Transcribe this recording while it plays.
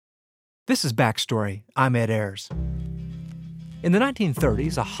This is Backstory. I'm Ed Ayers. In the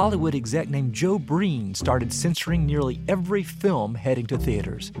 1930s, a Hollywood exec named Joe Breen started censoring nearly every film heading to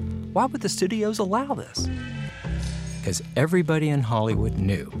theaters. Why would the studios allow this? Because everybody in Hollywood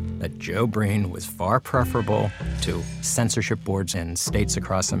knew that Joe Breen was far preferable to censorship boards in states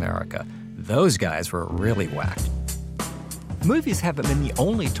across America. Those guys were really whacked. Movies haven't been the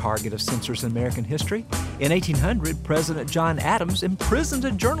only target of censors in American history. In 1800, President John Adams imprisoned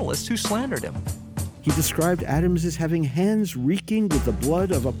a journalist who slandered him. He described Adams as having hands reeking with the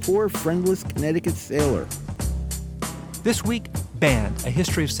blood of a poor, friendless Connecticut sailor. This week, Banned, A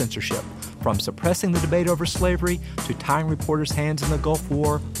History of Censorship, from suppressing the debate over slavery to tying reporters' hands in the Gulf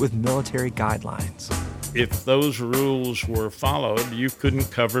War with military guidelines. If those rules were followed, you couldn't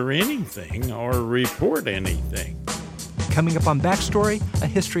cover anything or report anything. Coming up on Backstory, A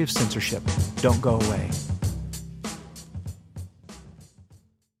History of Censorship. Don't go away.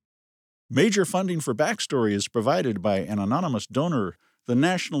 Major funding for Backstory is provided by an anonymous donor, the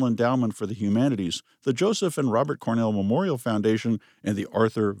National Endowment for the Humanities, the Joseph and Robert Cornell Memorial Foundation, and the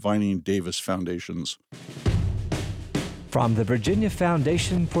Arthur Vining Davis Foundations. From the Virginia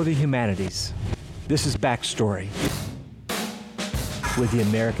Foundation for the Humanities, this is Backstory with the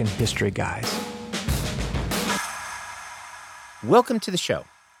American History Guys. Welcome to the show.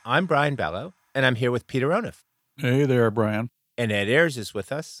 I'm Brian Bello, and I'm here with Peter Onuf. Hey there, Brian. And Ed Ayers is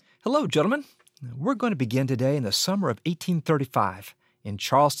with us. Hello, gentlemen. We're going to begin today in the summer of 1835 in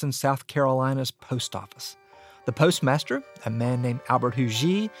Charleston, South Carolina's post office. The postmaster, a man named Albert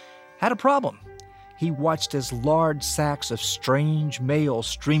Huger, had a problem. He watched as large sacks of strange mail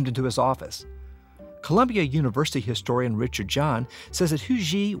streamed into his office. Columbia University historian Richard John says that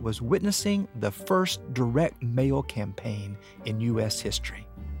Huger was witnessing the first direct mail campaign in U.S. history.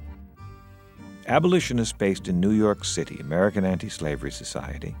 Abolitionists based in New York City, American Anti-Slavery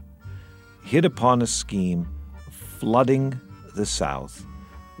Society, hit upon a scheme of flooding the South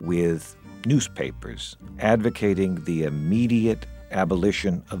with newspapers advocating the immediate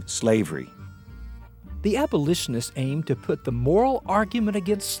abolition of slavery. The abolitionists aimed to put the moral argument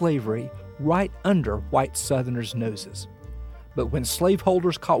against slavery right under white Southerners' noses. But when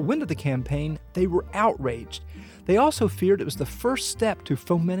slaveholders caught wind of the campaign, they were outraged. They also feared it was the first step to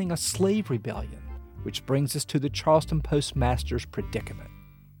fomenting a slave rebellion, which brings us to the Charleston postmaster's predicament.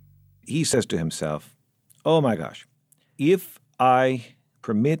 He says to himself, oh my gosh, if I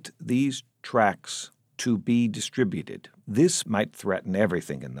permit these tracts to be distributed, this might threaten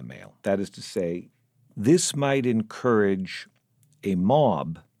everything in the mail. That is to say, this might encourage a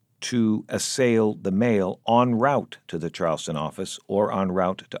mob to assail the mail en route to the Charleston office or en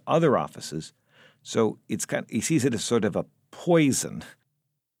route to other offices. So he sees it as sort of a poison.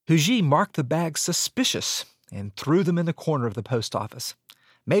 Huger marked the bags suspicious and threw them in the corner of the post office.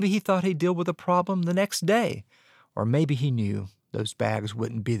 Maybe he thought he'd deal with the problem the next day, or maybe he knew those bags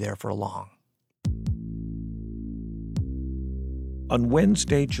wouldn't be there for long. On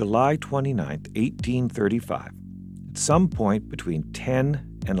Wednesday, July 29, 1835, at some point between 10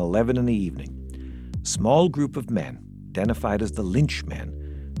 and 11 in the evening, a small group of men, identified as the Lynchmen,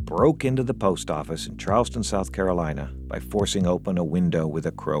 broke into the post office in Charleston, South Carolina, by forcing open a window with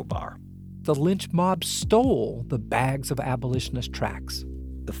a crowbar. The lynch mob stole the bags of abolitionist tracts.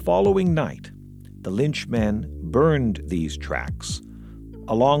 The following night, the Lynchmen burned these tracts,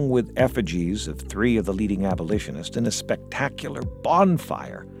 along with effigies of 3 of the leading abolitionists, in a spectacular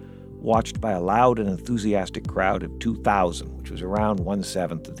bonfire watched by a loud and enthusiastic crowd of 2,000, which was around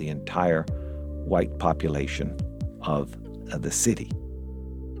 1/7 of the entire white population of the city.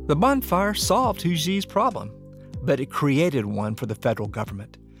 The bonfire solved Huger's problem, but it created one for the federal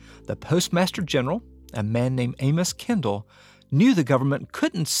government. The Postmaster General, a man named Amos Kendall, knew the government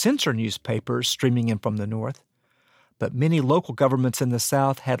couldn't censor newspapers streaming in from the North. But many local governments in the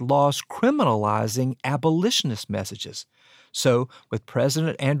South had laws criminalizing abolitionist messages. So, with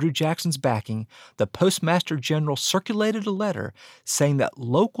President Andrew Jackson's backing, the Postmaster General circulated a letter saying that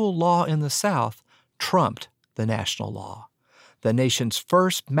local law in the South trumped the national law. The nation's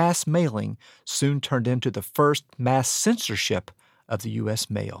first mass mailing soon turned into the first mass censorship of the U.S.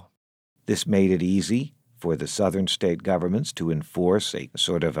 mail. This made it easy for the southern state governments to enforce a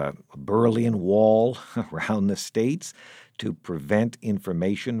sort of a Berlin Wall around the states to prevent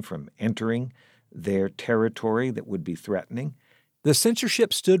information from entering their territory that would be threatening. The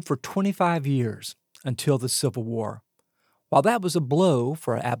censorship stood for 25 years until the Civil War. While that was a blow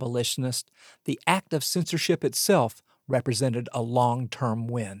for abolitionists, the act of censorship itself represented a long-term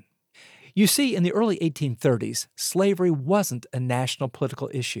win. You see, in the early 1830s, slavery wasn't a national political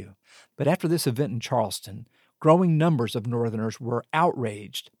issue. But after this event in Charleston, growing numbers of Northerners were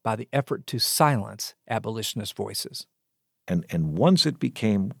outraged by the effort to silence abolitionist voices. And once it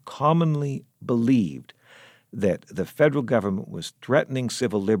became commonly believed that the federal government was threatening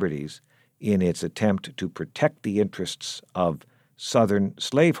civil liberties in its attempt to protect the interests of Southern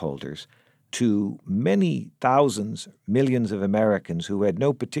slaveholders, to many thousands, millions of Americans who had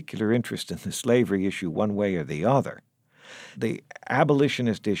no particular interest in the slavery issue one way or the other, the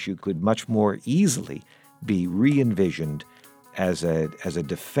abolitionist issue could much more easily be re-envisioned as a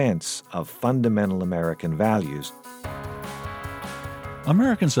defense of fundamental American values.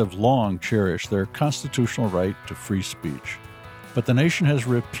 Americans have long cherished their constitutional right to free speech, but the nation has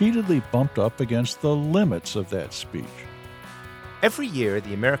repeatedly bumped up against the limits of that speech. Every year,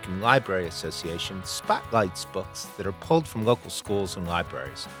 the American Library Association spotlights books that are pulled from local schools and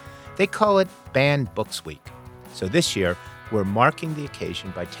libraries. They call it Banned Books Week. So this year, we're marking the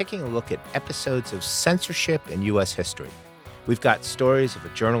occasion by taking a look at episodes of censorship in U.S. history. We've got stories of a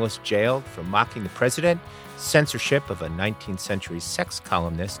journalist jailed for mocking the president, censorship of a 19th century sex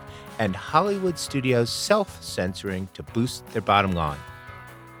columnist, and Hollywood studios self-censoring to boost their bottom line.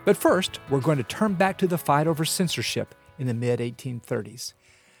 But first, we're going to turn back to the fight over censorship in the mid-1830s.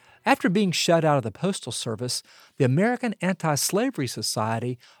 After being shut out of the Postal Service, the American Anti-Slavery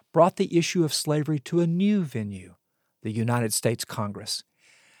Society brought the issue of slavery to a new venue, the United States Congress.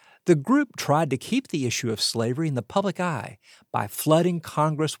 The group tried to keep the issue of slavery in the public eye by flooding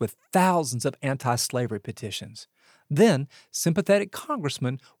Congress with thousands of anti-slavery petitions. Then, sympathetic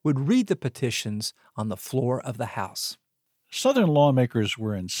congressmen would read the petitions on the floor of the House. Southern lawmakers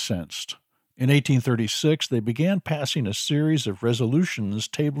were incensed. In 1836, they began passing a series of resolutions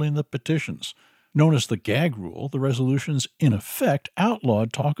tabling the petitions. Known as the gag rule, the resolutions, in effect,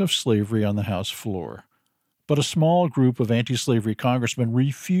 outlawed talk of slavery on the House floor. But a small group of anti-slavery congressmen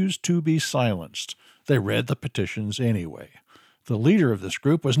refused to be silenced. They read the petitions anyway. The leader of this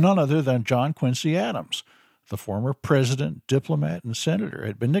group was none other than John Quincy Adams. The former president, diplomat, and senator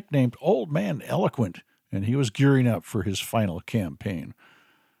had been nicknamed Old Man Eloquent, and he was gearing up for his final campaign.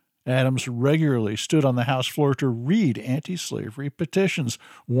 Adams regularly stood on the House floor to read anti-slavery petitions.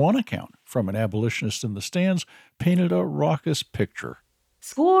 One account from an abolitionist in the stands painted a raucous picture.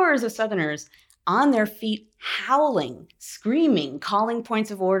 Scores of Southerners on their feet, howling, screaming, calling points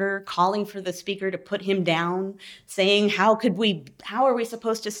of order, calling for the speaker to put him down, saying, how are we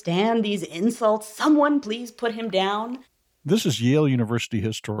supposed to stand these insults? Someone please put him down. This is Yale University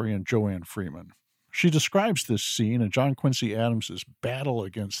historian Joanne Freeman. She describes this scene and John Quincy Adams' battle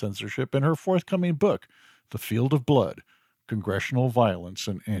against censorship in her forthcoming book, The Field of Blood, Congressional Violence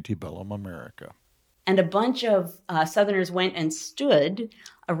in Antebellum America. And a bunch of Southerners went and stood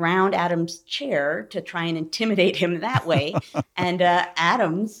around Adams' chair to try and intimidate him that way. And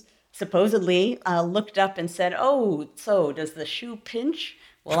Adams supposedly looked up and said, "Oh, so does the shoe pinch?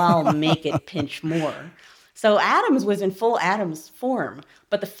 Well, I'll make it pinch more." So Adams was in full Adams form.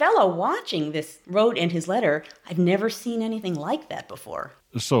 But the fellow watching this wrote in his letter, "I've never seen anything like that before."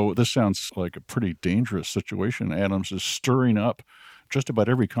 So this sounds like a pretty dangerous situation. Adams is stirring up. Just about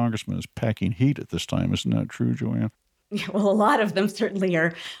every congressman is packing heat at this time. Isn't that true, Joanne? Yeah, well, a lot of them certainly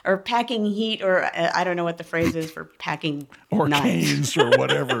are packing heat, or I don't know what the phrase is for packing or knives. canes or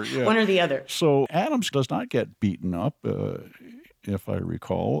whatever. Yeah. One or the other. So Adams does not get beaten up, if I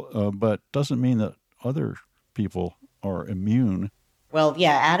recall, but doesn't mean that other people are immune. Well,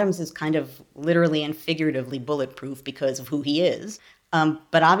 yeah, Adams is kind of literally and figuratively bulletproof because of who he is.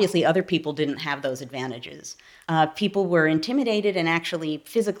 But obviously other people didn't have those advantages. People were intimidated and actually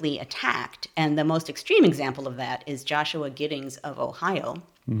physically attacked. And the most extreme example of that is Joshua Giddings of Ohio,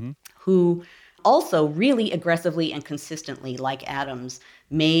 who also really aggressively and consistently, like Adams,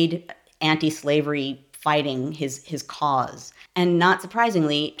 made anti-slavery fighting his cause. And not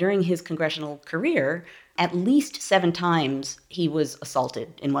surprisingly, during his congressional career, at least 7 times he was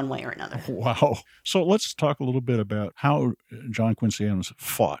assaulted in one way or another. Wow. So let's talk a little bit about how John Quincy Adams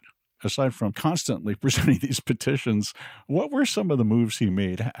fought. Aside from constantly presenting these petitions, what were some of the moves he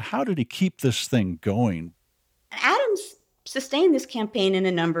made? How did he keep this thing going? Adams sustained this campaign in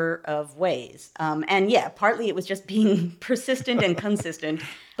a number of ways. And yeah, partly it was just being persistent and consistent,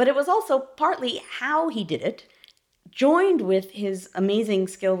 but it was also partly how he did it, joined with his amazing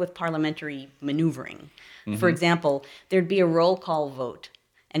skill with parliamentary maneuvering. For example, there'd be a roll call vote.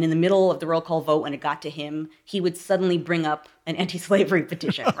 And in the middle of the roll call vote, when it got to him, he would suddenly bring up an anti-slavery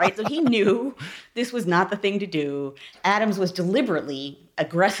petition, right? So he knew this was not the thing to do. Adams was deliberately,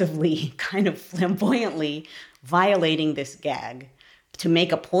 aggressively, kind of flamboyantly violating this gag to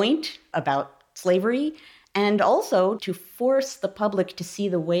make a point about slavery and also to force the public to see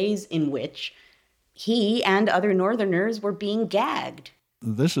the ways in which he and other Northerners were being gagged.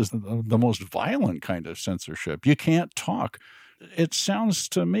 This is the most violent kind of censorship. You can't talk. It sounds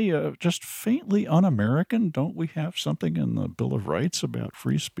to me just faintly un-American. Don't we have something in the Bill of Rights about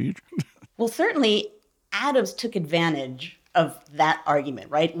free speech? Well, certainly Adams took advantage of that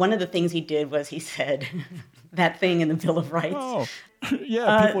argument, right? One of the things he did was he said that thing in the Bill of Rights. Oh,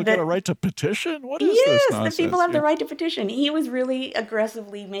 yeah, people get a right to petition? What is this Yes, nonsense? the people have the right to petition. He was really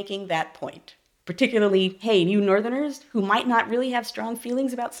aggressively making that point. Particularly, hey, you Northerners who might not really have strong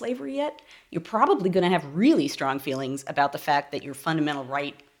feelings about slavery yet, you're probably going to have really strong feelings about the fact that your fundamental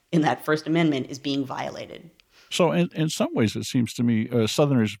right in that First Amendment is being violated. So in some ways, it seems to me,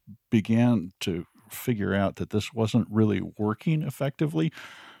 Southerners began to figure out that this wasn't really working effectively.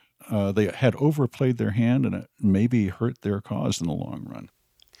 They had overplayed their hand, and it maybe hurt their cause in the long run.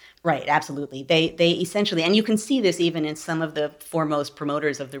 Right, absolutely. They essentially, and you can see this even in some of the foremost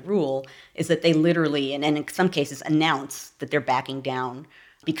promoters of the rule, is that they literally, and in some cases, announce that they're backing down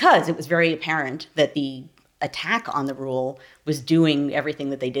because it was very apparent that the attack on the rule was doing everything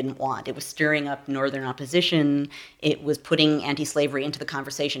that they didn't want. It was stirring up Northern opposition. It was putting anti-slavery into the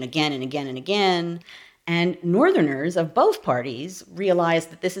conversation again and again and again. And Northerners of both parties realized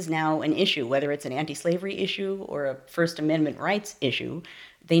that this is now an issue, whether it's an anti-slavery issue or a First Amendment rights issue.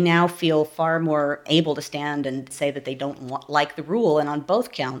 They now feel far more able to stand and say that they don't like the rule. And on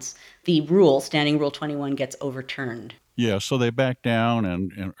both counts, the rule, Standing Rule 21, gets overturned. Yeah, so they back down,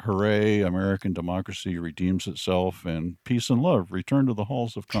 and hooray, American democracy redeems itself, and peace and love return to the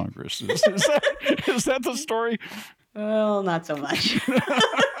halls of Congress. Is that the story? Well, not so much.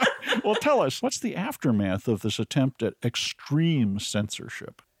 Well, tell us, what's the aftermath of this attempt at extreme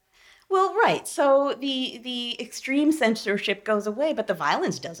censorship? Well, right. So the extreme censorship goes away, but the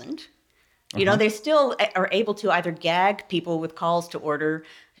violence doesn't. You know, they still are able to either gag people with calls to order,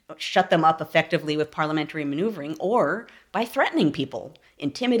 shut them up effectively with parliamentary maneuvering, or by threatening people,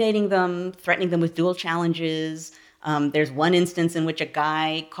 intimidating them, threatening them with dual challenges. There's one instance in which a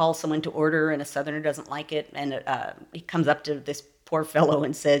guy calls someone to order and a Southerner doesn't like it, and he comes up to this poor fellow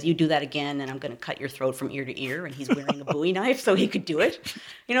and says, "You do that again, and I'm going to cut your throat from ear to ear." And he's wearing a Bowie knife, so he could do it.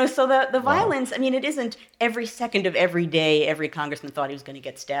 You know, so the violence, I mean, it isn't every second of every day, every congressman thought he was going to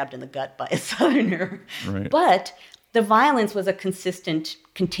get stabbed in the gut by a Southerner. Right. But the violence was a consistent,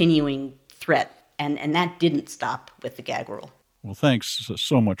 continuing threat, and that didn't stop with the gag rule. Well, thanks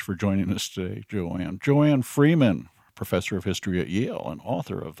so much for joining us today, Joanne. Joanne Freeman, professor of history at Yale and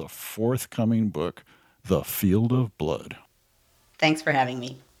author of the forthcoming book, The Field of Blood. Thanks for having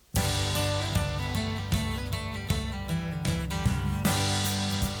me.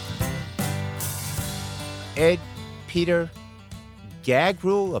 Ed, Peter, gag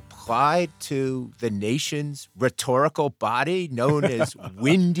rule applied to the nation's rhetorical body known as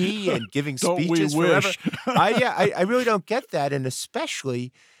windy and giving speeches forever. I really don't get that. And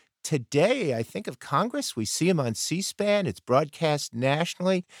especially today, I think of Congress. We see them on C-SPAN. It's broadcast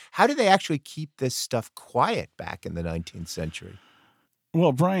nationally. How do they actually keep this stuff quiet back in the 19th century?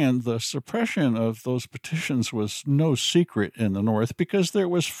 Well, Brian, the suppression of those petitions was no secret in the North because there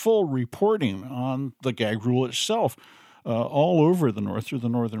was full reporting on the gag rule itself all over the North through the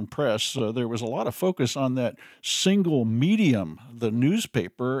Northern press. There was a lot of focus on that single medium, the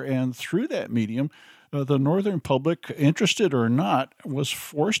newspaper, and through that medium, the Northern public, interested or not, was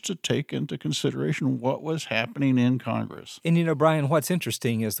forced to take into consideration what was happening in Congress. And, you know, Brian, what's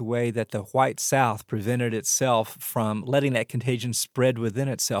interesting is the way that the white South prevented itself from letting that contagion spread within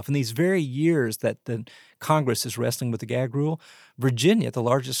itself. In these very years that the Congress is wrestling with the gag rule, Virginia, the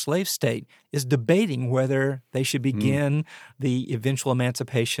largest slave state, is debating whether they should begin the eventual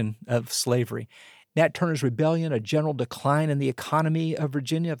emancipation of slavery. Nat Turner's rebellion, a general decline in the economy of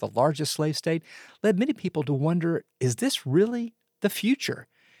Virginia, the largest slave state, led many people to wonder, is this really the future?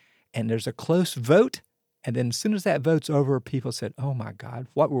 And there's a close vote, and then as soon as that vote's over, people said, oh my God,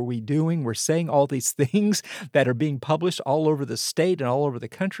 what were we doing? We're saying all these things that are being published all over the state and all over the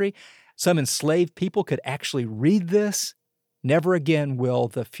country. Some enslaved people could actually read this. Never again will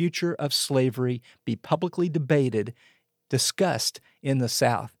the future of slavery be publicly debated, discussed in the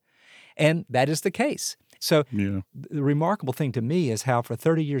South. And that is the case. So the remarkable thing to me is how for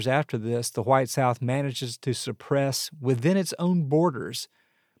 30 years after this, the white South manages to suppress within its own borders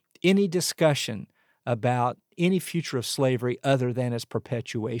any discussion about any future of slavery other than its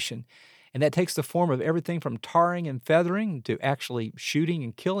perpetuation. And that takes the form of everything from tarring and feathering to actually shooting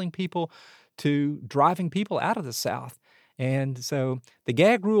and killing people to driving people out of the South. And so the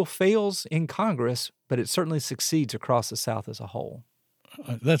gag rule fails in Congress, but it certainly succeeds across the South as a whole.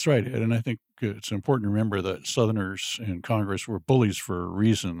 That's right, Ed, and I think it's important to remember that Southerners in Congress were bullies for a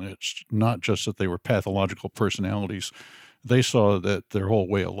reason. It's not just that they were pathological personalities. They saw that their whole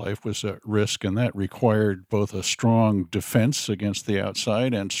way of life was at risk, and that required both a strong defense against the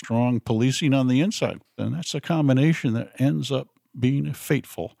outside and strong policing on the inside. And that's a combination that ends up being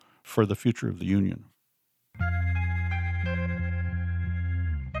fateful for the future of the Union.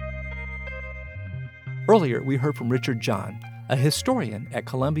 Earlier, we heard from Richard John, a historian at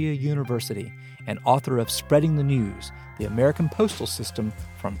Columbia University and author of Spreading the News, the American Postal System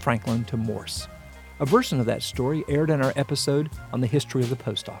from Franklin to Morse. A version of that story aired in our episode on the history of the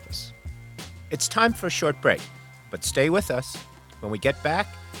post office. It's time for a short break, but stay with us. When we get back,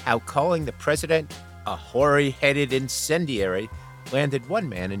 how calling the president a hoary-headed incendiary landed one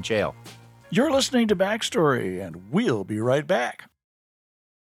man in jail. You're listening to Backstory, and we'll be right back.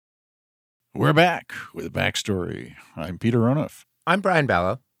 We're back with Backstory. I'm Peter Onuf. I'm Brian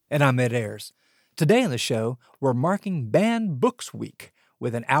Ballow. And I'm Ed Ayers. Today on the show, we're marking Banned Books Week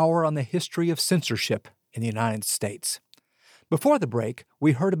with an hour on the history of censorship in the United States. Before the break,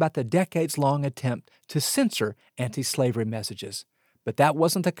 we heard about the decades-long attempt to censor anti-slavery messages, but that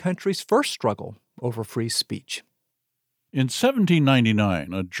wasn't the country's first struggle over free speech. In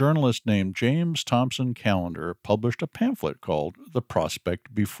 1799, a journalist named James Thompson Callender published a pamphlet called The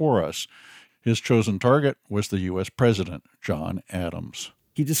Prospect Before Us. His chosen target was the U.S. President, John Adams.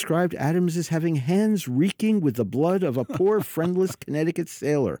 He described Adams as having hands reeking with the blood of a poor, friendless Connecticut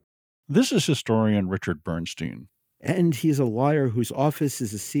sailor. This is historian Richard Bernstein. And he is a liar whose office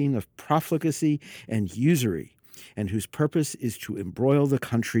is a scene of profligacy and usury, and whose purpose is to embroil the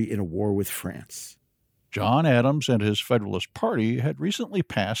country in a war with France. John Adams and his Federalist Party had recently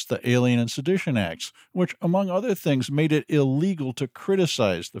passed the Alien and Sedition Acts, which, among other things, made it illegal to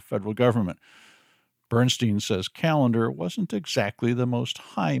criticize the federal government. Bernstein says Callender wasn't exactly the most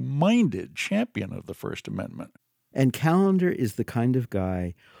high-minded champion of the First Amendment. And Callender is the kind of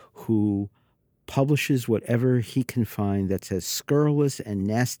guy who publishes whatever he can find that's as scurrilous and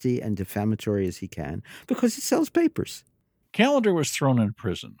nasty and defamatory as he can, because it sells papers. Callender was thrown in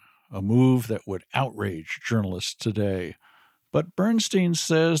prison, a move that would outrage journalists today. But Bernstein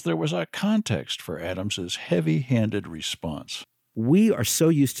says there was a context for Adams's heavy-handed response. We are so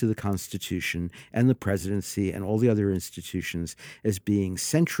used to the Constitution and the presidency and all the other institutions as being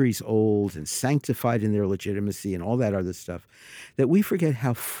centuries old and sanctified in their legitimacy and all that other stuff, that we forget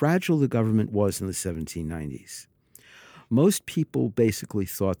how fragile the government was in the 1790s. Most people basically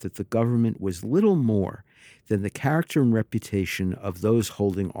thought that the government was little more than the character and reputation of those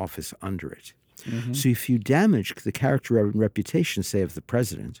holding office under it. Mm-hmm. So if you damage the character and reputation, say, of the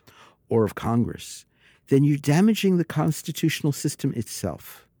president or of Congress, then you're damaging the constitutional system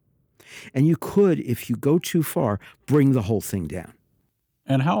itself. And you could, if you go too far, bring the whole thing down.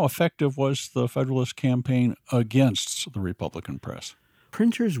 And how effective was the Federalist campaign against the Republican press?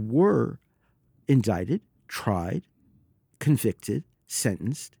 Printers were indicted, tried, convicted,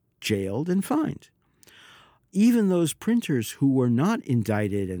 sentenced, jailed, and fined. Even those printers who were not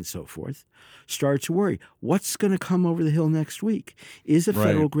indicted and so forth started to worry, what's going to come over the hill next week? Is a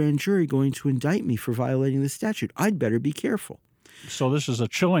federal grand jury going to indict me for violating the statute? I'd better be careful. So this is a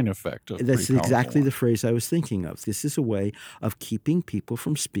chilling effect. That's exactly the phrase I was thinking of. This is a way of keeping people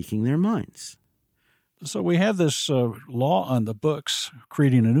from speaking their minds. So we have this law on the books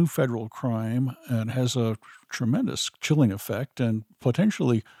creating a new federal crime, and has a tremendous chilling effect and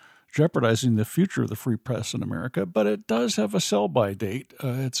potentially jeopardizing the future of the free press in America, but it does have a sell-by date.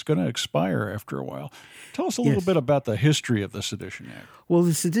 It's going to expire after a while. Tell us a little bit about the history of the Sedition Act. Well,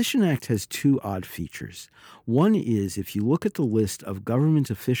 the Sedition Act has two odd features. One is, if you look at the list of government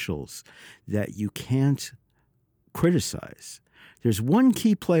officials that you can't criticize, there's one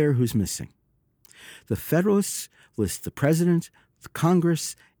key player who's missing. The Federalists list the president, the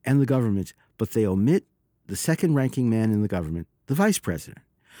Congress, and the government, but they omit the second-ranking man in the government, the vice president,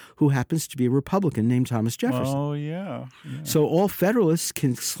 who happens to be a Republican named Thomas Jefferson. Oh, yeah. So all Federalists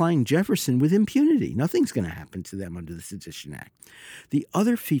can slang Jefferson with impunity. Nothing's going to happen to them under the Sedition Act. The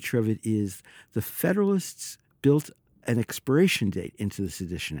other feature of it is the Federalists built an expiration date into the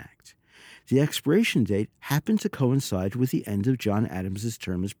Sedition Act. The expiration date happened to coincide with the end of John Adams's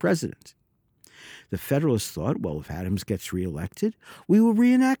term as president. The Federalists thought, well, if Adams gets reelected, we will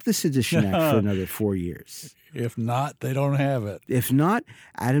reenact the Sedition Act for another 4 years. If not, they don't have it. If not,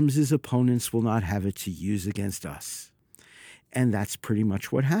 Adams's opponents will not have it to use against us. And that's pretty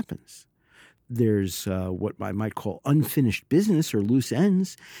much what happens. There's what I might call unfinished business or loose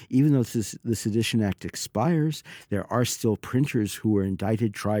ends. Even though the Sedition Act expires, there are still printers who are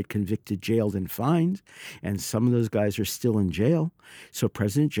indicted, tried, convicted, jailed, and fined, and some of those guys are still in jail. So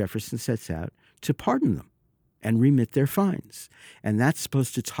President Jefferson sets out to pardon them and remit their fines. And that's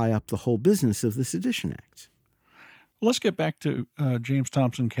supposed to tie up the whole business of the Sedition Act. Let's get back to James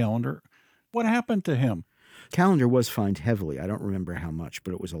Thompson Callender. What happened to him? Callender was fined heavily. I don't remember how much,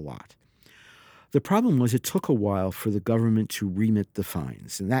 but it was a lot. The problem was it took a while for the government to remit the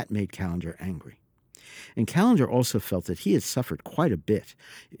fines, and that made Callender angry. And Callender also felt that he had suffered quite a bit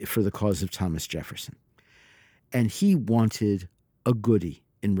for the cause of Thomas Jefferson. And he wanted a goodie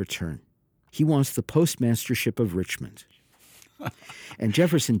in return. He wants the postmastership of Richmond. And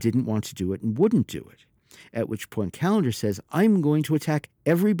Jefferson didn't want to do it and wouldn't do it, at which point Callender says, I'm going to attack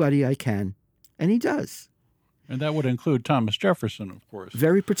everybody I can, and he does. And that would include Thomas Jefferson, of course.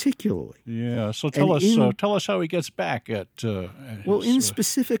 Very particularly. Yeah. So tell us how he gets back at in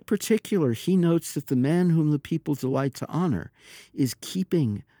specific particular, he notes that the man whom the people delight to honor is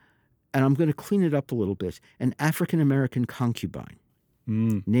keeping, and I'm going to clean it up a little bit, an African-American concubine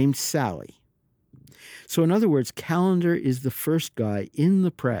named Sally. So in other words, Callender is the first guy in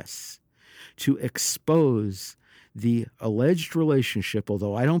the press to expose the alleged relationship,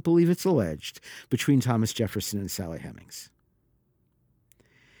 although I don't believe it's alleged, between Thomas Jefferson and Sally Hemings.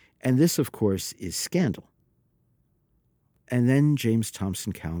 And this, of course, is scandal. And then James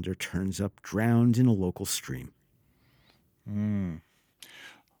Thompson Callender turns up drowned in a local stream.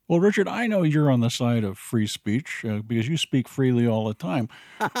 Well, Richard, I know you're on the side of free speech because you speak freely all the time.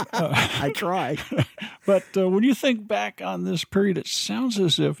 I try. But when you think back on this period, it sounds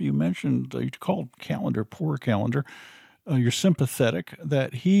as if you mentioned, you called Callender, poor Callender. You're sympathetic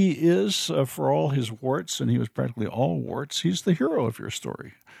that he is, for all his warts, and he was practically all warts, he's the hero of your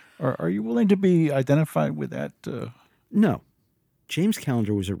story. Are you willing to be identified with that? No. James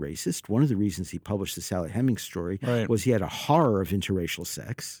Callender was a racist. One of the reasons he published the Sally Hemings story was he had a horror of interracial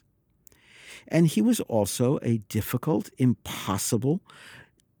sex. And he was also a difficult, impossible,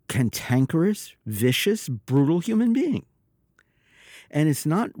 cantankerous, vicious, brutal human being. And it's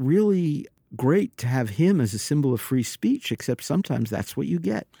not really great to have him as a symbol of free speech, except sometimes that's what you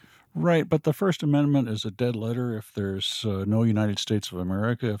get. Right, but the First Amendment is a dead letter if there's no United States of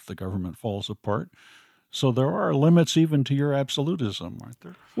America, if the government falls apart. So there are limits even to your absolutism, aren't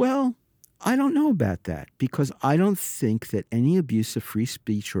there? Well, I don't know about that, because I don't think that any abuse of free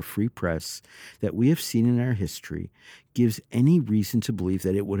speech or free press that we have seen in our history gives any reason to believe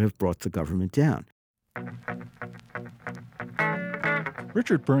that it would have brought the government down.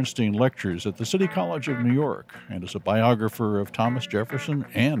 Richard Bernstein lectures at the City College of New York and is a biographer of Thomas Jefferson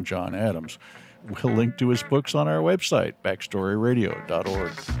and John Adams. We'll link to his books on our website,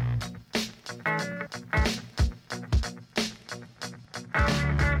 backstoryradio.org.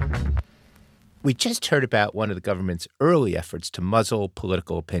 We just heard about one of the government's early efforts to muzzle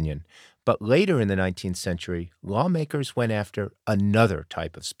political opinion, but later in the 19th century, lawmakers went after another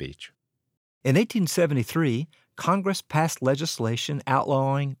type of speech. In 1873, Congress passed legislation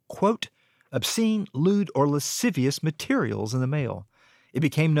outlawing, quote, obscene, lewd, or lascivious materials in the mail. It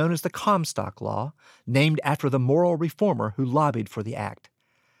became known as the Comstock Law, named after the moral reformer who lobbied for the act.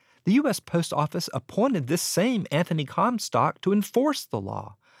 The U.S. Post Office appointed this same Anthony Comstock to enforce the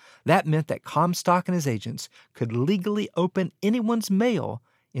law. That meant that Comstock and his agents could legally open anyone's mail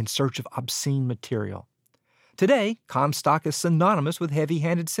in search of obscene material. Today, Comstock is synonymous with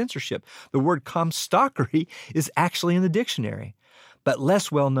heavy-handed censorship. The word Comstockery is actually in the dictionary. But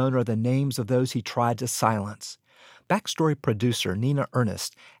less well-known are the names of those he tried to silence. Backstory producer Nina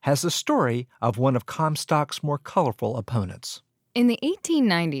Ernest has the story of one of Comstock's more colorful opponents. In the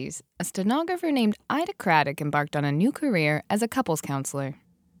 1890s, a stenographer named Ida Craddock embarked on a new career as a couples counselor.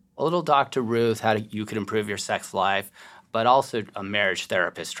 A little Dr. Ruth, how you could improve your sex life, but also a marriage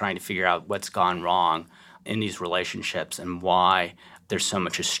therapist trying to figure out what's gone wrong in these relationships and why there's so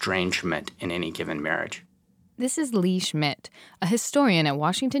much estrangement in any given marriage. This is Lee Schmidt, a historian at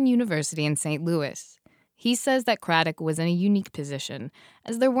Washington University in St. Louis. He says that Craddock was in a unique position,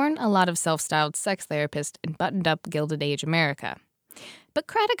 as there weren't a lot of self-styled sex therapists in buttoned-up Gilded Age America. But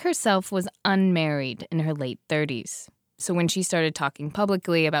Craddock herself was unmarried in her late 30s. So when she started talking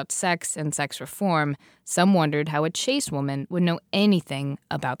publicly about sex and sex reform, some wondered how a chaste woman would know anything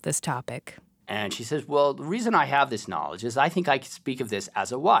about this topic. And she says, well, the reason I have this knowledge is I think I can speak of this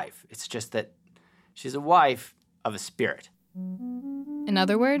as a wife. It's just that she's a wife of a spirit. In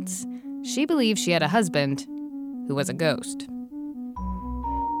other words, she believed she had a husband who was a ghost.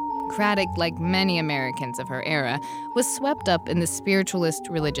 Craddock, like many Americans of her era, was swept up in the spiritualist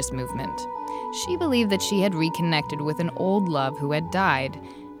religious movement. She believed that she had reconnected with an old love who had died,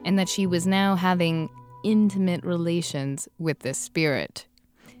 and that she was now having intimate relations with this spirit.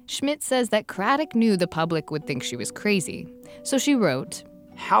 Schmidt says that Craddock knew the public would think she was crazy, so she wrote,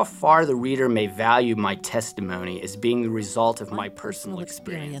 "How far the reader may value my testimony as being the result of my personal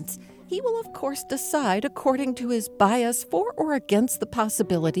experience. He will, of course, decide according to his bias for or against the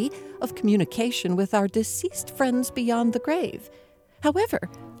possibility of communication with our deceased friends beyond the grave. However,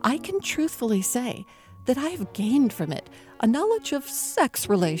 I can truthfully say that I have gained from it a knowledge of sex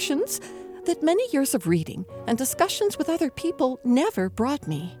relations that many years of reading and discussions with other people never brought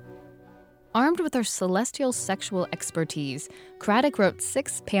me." Armed with her celestial sexual expertise, Craddock wrote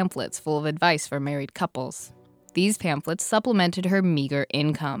 6 pamphlets full of advice for married couples. These pamphlets supplemented her meager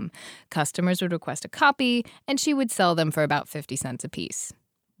income. Customers would request a copy, and she would sell them for about 50 cents apiece.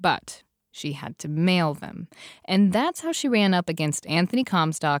 But she had to mail them, and that's how she ran up against Anthony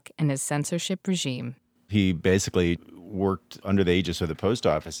Comstock and his censorship regime. He basically worked under the aegis of the post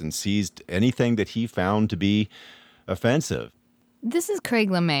office and seized anything that he found to be offensive. This is Craig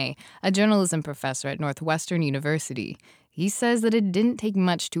LeMay, a journalism professor at Northwestern University. He says that it didn't take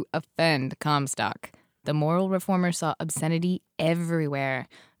much to offend Comstock. The moral reformer saw obscenity everywhere,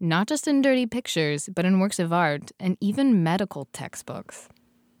 not just in dirty pictures, but in works of art and even medical textbooks.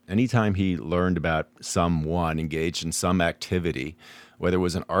 Anytime he learned about someone engaged in some activity, whether it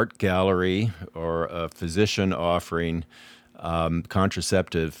was an art gallery or a physician offering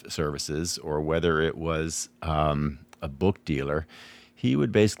contraceptive services, or whether it was a book dealer, he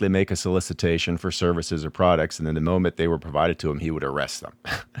would basically make a solicitation for services or products, and then the moment they were provided to him, he would arrest them.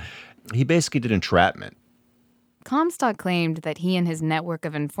 He basically did entrapment. Comstock claimed that he and his network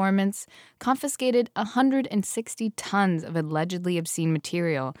of informants confiscated 160 tons of allegedly obscene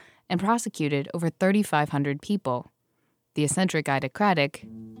material and prosecuted over 3,500 people. The eccentric Ida Craddock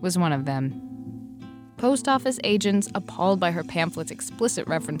was one of them. Post office agents, appalled by her pamphlet's explicit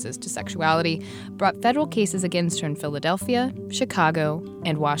references to sexuality, brought federal cases against her in Philadelphia, Chicago,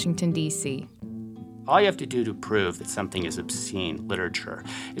 and Washington, D.C. All you have to do to prove that something is obscene literature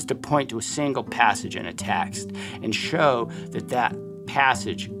is to point to a single passage in a text and show that that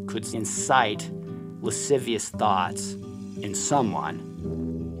passage could incite lascivious thoughts in someone.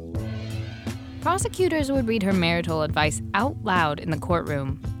 Prosecutors would read her marital advice out loud in the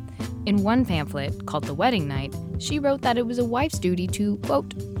courtroom. In one pamphlet, called The Wedding Night, she wrote that it was a wife's duty to,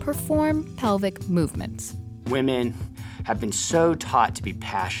 quote, perform pelvic movements. Women have been so taught to be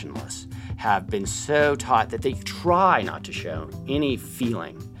passionless, have been so taught that they try not to show any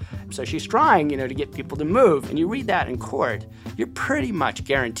feeling. So she's trying, to get people to move. And you read that in court, you're pretty much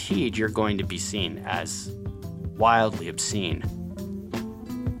guaranteed you're going to be seen as wildly obscene.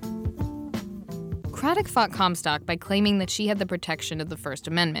 Craddock fought Comstock by claiming that she had the protection of the First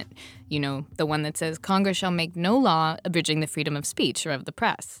Amendment. The one that says Congress shall make no law abridging the freedom of speech or of the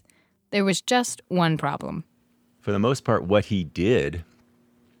press. There was just one problem. For the most part, what he did,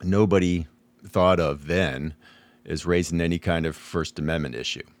 nobody thought of then as raising any kind of First Amendment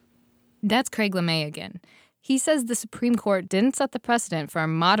issue. That's Craig LeMay again. He says the Supreme Court didn't set the precedent for our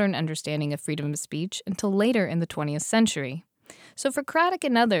modern understanding of freedom of speech until later in the 20th century. So for Craddock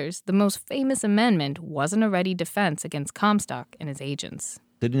and others, the most famous amendment wasn't a ready defense against Comstock and his agents.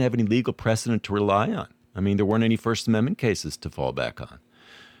 They didn't have any legal precedent to rely on. There weren't any First Amendment cases to fall back on.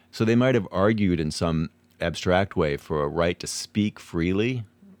 So they might have argued in some abstract way for a right to speak freely,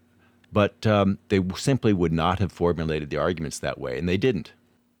 but they simply would not have formulated the arguments that way, and they didn't.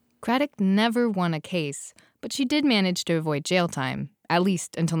 Craddock never won a case, but she did manage to avoid jail time, at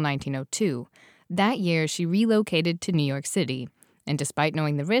least until 1902. That year, she relocated to New York City, and despite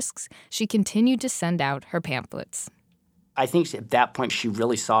knowing the risks, she continued to send out her pamphlets. I think at that point she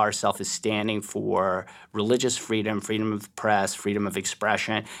really saw herself as standing for religious freedom, freedom of the press, freedom of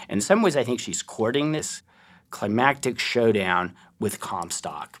expression. In some ways, I think she's courting this climactic showdown with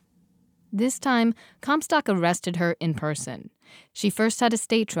Comstock. This time, Comstock arrested her in person. She first had a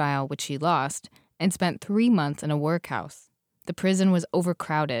state trial, which she lost, and spent 3 months in a workhouse. The prison was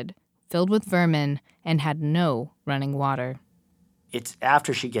overcrowded, filled with vermin, and had no running water. It's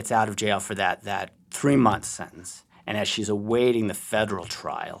after she gets out of jail for that 3-month sentence, and as she's awaiting the federal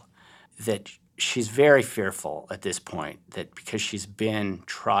trial, that she's very fearful at this point, that because she's been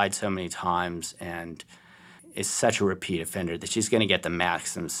tried so many times and is such a repeat offender, that she's going to get the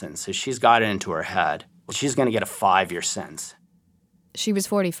maximum sentence. So she's got it into her head. She's going to get a 5-year sentence. She was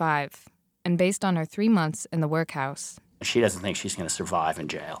 45, and based on her 3 months in the workhouse, she doesn't think she's going to survive in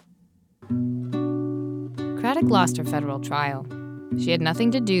jail. Craddock lost her federal trial. She had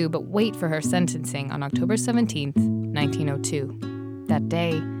nothing to do but wait for her sentencing on October 17th, 1902. That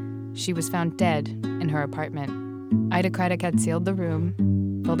day, she was found dead in her apartment. Ida Craddock had sealed the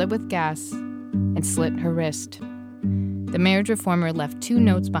room, filled it with gas, and slit her wrist. The marriage reformer left 2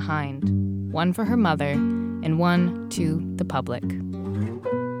 notes behind, one for her mother and one to the public.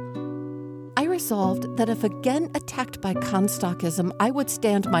 I resolved that if again attacked by Comstockism, I would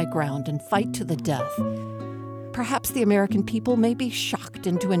stand my ground and fight to the death. Perhaps the American people may be shocked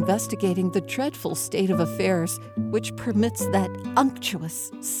into investigating the dreadful state of affairs which permits that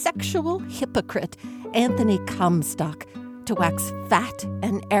unctuous, sexual hypocrite, Anthony Comstock, to wax fat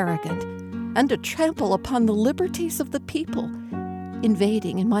and arrogant, and to trample upon the liberties of the people,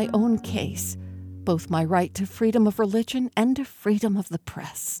 invading in my own case both my right to freedom of religion and to freedom of the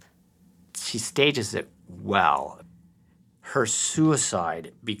press. She stages it well. Her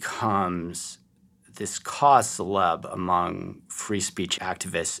suicide becomes this cause célèbre among free speech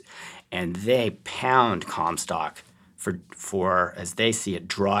activists, and they pound Comstock for, as they see it,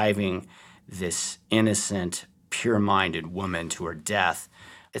 driving this innocent, pure-minded woman to her death.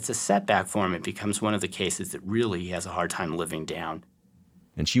 It's a setback for him. It becomes one of the cases that really he has a hard time living down.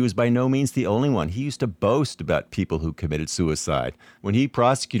 And she was by no means the only one. He used to boast about people who committed suicide. When he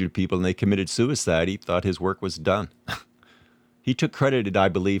prosecuted people and they committed suicide, he thought his work was done. He took credit, I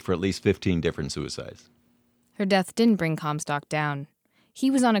believe, for at least 15 different suicides. Her death didn't bring Comstock down.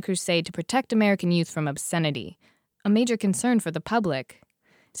 He was on a crusade to protect American youth from obscenity, a major concern for the public.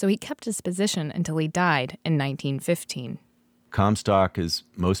 So he kept his position until he died in 1915. Comstock, as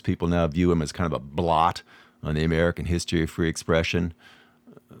most people now view him, as kind of a blot on the American history of free expression.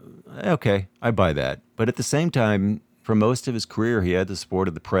 Okay, I buy that. But at the same time, for most of his career, he had the support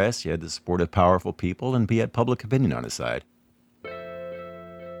of the press, he had the support of powerful people, and he had public opinion on his side.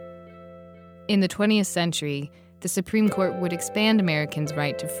 In the 20th century, the Supreme Court would expand Americans'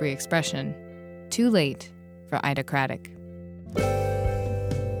 right to free expression. Too late for Ida Craddock.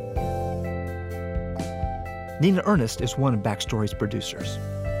 Nina Ernest is one of Backstory's producers.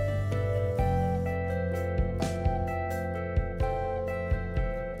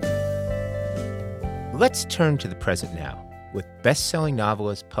 Let's turn to the present now with best-selling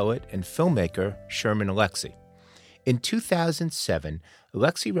novelist, poet, and filmmaker Sherman Alexie. In 2007,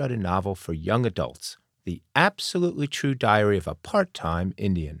 Alexie wrote a novel for young adults, The Absolutely True Diary of a Part-Time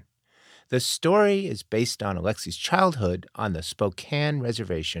Indian. The story is based on Alexie's childhood on the Spokane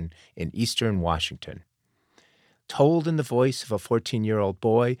Reservation in eastern Washington. Told in the voice of a 14-year-old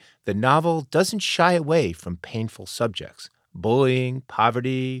boy, the novel doesn't shy away from painful subjects: bullying,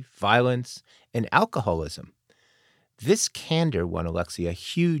 poverty, violence, and alcoholism. This candor won Alexie a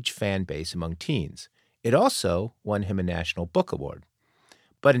huge fan base among teens. It also won him a National Book Award.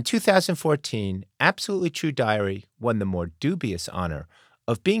 But in 2014, Absolutely True Diary won the more dubious honor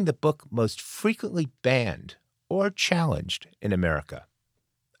of being the book most frequently banned or challenged in America.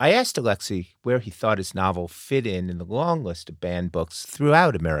 I asked Alexie where he thought his novel fit in the long list of banned books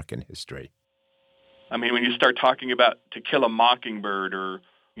throughout American history. I mean, when you start talking about To Kill a Mockingbird or,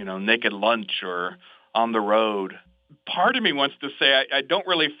 Naked Lunch or On the Road, part of me wants to say I don't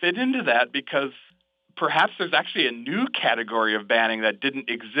really fit into that because perhaps there's actually a new category of banning that didn't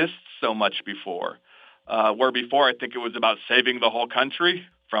exist so much before. Where before I think it was about saving the whole country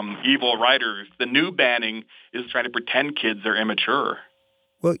from evil writers. The new banning is trying to pretend kids are immature.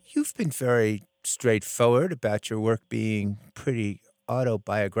 Well, you've been very straightforward about your work being pretty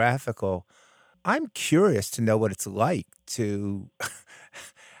autobiographical. I'm curious to know what it's like to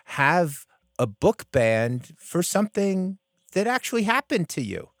have a book banned for something that actually happened to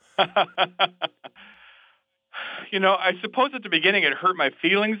you. I suppose at the beginning it hurt my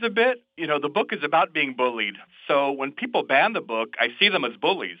feelings a bit. The book is about being bullied. So when people ban the book, I see them as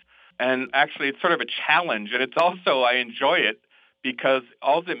bullies. And actually, it's sort of a challenge. And it's also, I enjoy it because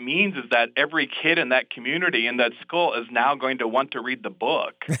all it means is that every kid in that community, in that school, is now going to want to read the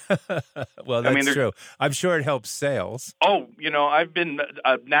book. Well, that's true. I'm sure it helps sales. Oh, I've been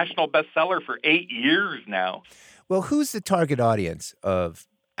a national bestseller for 8 years now. Well, who's the target audience of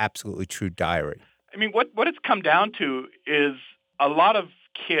Absolutely True Diary? I mean, what it's come down to is a lot of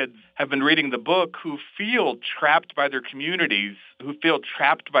kids have been reading the book who feel trapped by their communities, who feel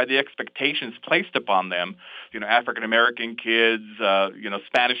trapped by the expectations placed upon them. African-American kids,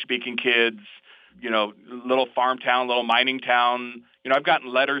 Spanish-speaking kids, little farm town, little mining town. I've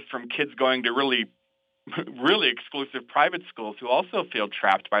gotten letters from kids going to really, really exclusive private schools who also feel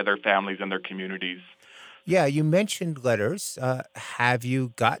trapped by their families and their communities. Yeah, you mentioned letters. Have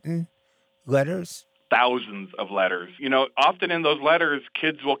you gotten letters? Thousands of letters. Often in those letters,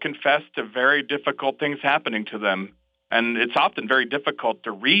 kids will confess to very difficult things happening to them. And it's often very difficult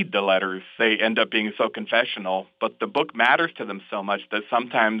to read the letters. They end up being so confessional, but the book matters to them so much that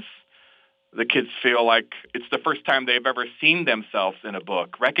sometimes the kids feel like it's the first time they've ever seen themselves in a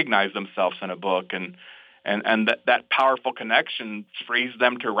book, recognized themselves in a book, and that powerful connection frees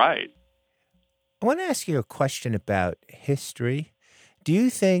them to write. I want to ask you a question about history. Do you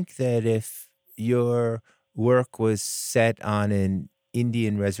think that if your work was set on an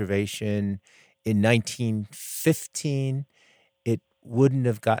Indian reservation in 1915, it wouldn't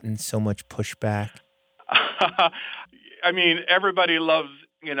have gotten so much pushback? I mean, everybody loves,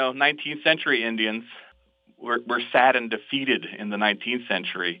 19th century Indians. We're sad and defeated in the 19th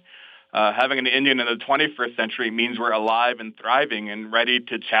century. Having an Indian in the 21st century means we're alive and thriving and ready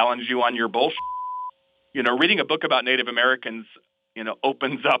to challenge you on your bullshit. Reading a book about Native Americans,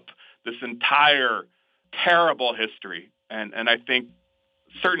 opens up this entire terrible history. And I think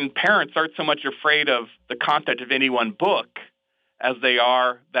certain parents aren't so much afraid of the content of any one book as they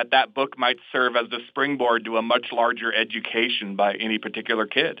are that book might serve as the springboard to a much larger education by any particular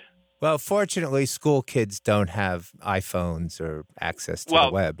kid. Well, fortunately, school kids don't have iPhones or access to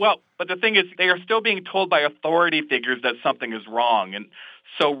the web. Well, but the thing is, they are still being told by authority figures that something is wrong. And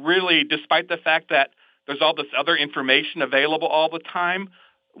so really, despite the fact that there's all this other information available all the time,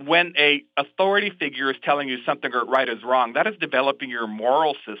 when a authority figure is telling you something right is wrong, that is developing your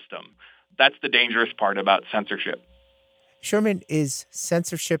moral system. That's the dangerous part about censorship. Sherman, is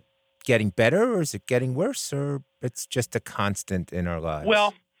censorship getting better, or is it getting worse, or it's just a constant in our lives?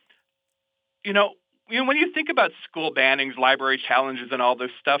 Well, when you think about school bannings, library challenges, and all this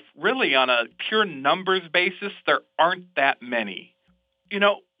stuff, really on a pure numbers basis, there aren't that many.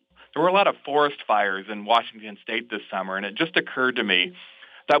 There were a lot of forest fires in Washington State this summer, and it just occurred to me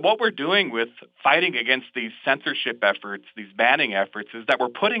that what we're doing with fighting against these censorship efforts, these banning efforts, is that we're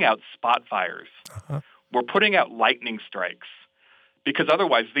putting out spot fires. Uh-huh. We're putting out lightning strikes, because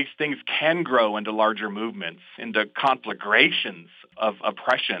otherwise these things can grow into larger movements, into conflagrations of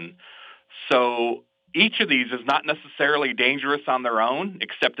oppression. So each of these is not necessarily dangerous on their own,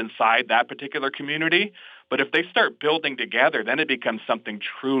 except inside that particular community. But if they start building together, then it becomes something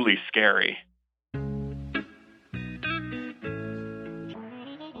truly scary.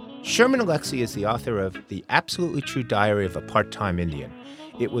 Sherman Alexie is the author of The Absolutely True Diary of a Part-Time Indian.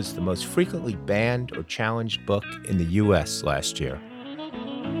 It was the most frequently banned or challenged book in the U.S. last year.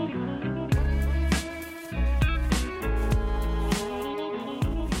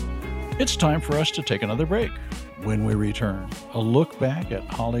 It's time for us to take another break. When we return, a look back at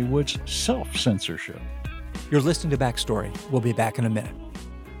Hollywood's self-censorship. You're listening to Backstory. We'll be back in a minute.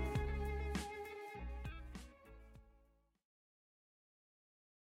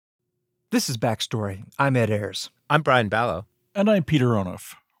 This is Backstory. I'm Ed Ayers. I'm Brian Ballow. And I'm Peter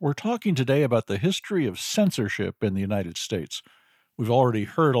Onuf. We're talking today about the history of censorship in the United States. We've already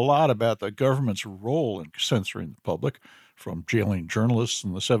heard a lot about the government's role in censoring the public, from jailing journalists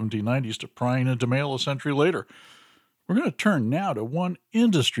in the 1790s to prying into mail a century later. We're going to turn now to one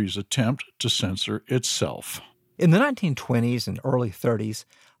industry's attempt to censor itself. In the 1920s and early 30s,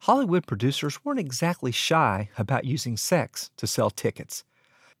 Hollywood producers weren't exactly shy about using sex to sell tickets.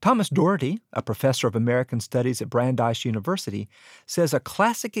 Thomas Doherty, a professor of American Studies at Brandeis University, says a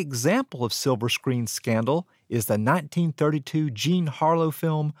classic example of silver screen scandal is the 1932 Jean Harlow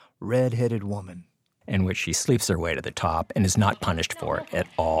film Red-Headed Woman, in which she sleeps her way to the top and is not punished for it at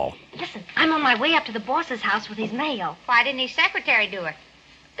all. Listen, I'm on my way up to the boss's house with his mail. Why didn't his secretary do it?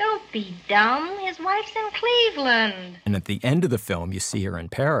 Don't be dumb. His wife's in Cleveland. And at the end of the film, you see her in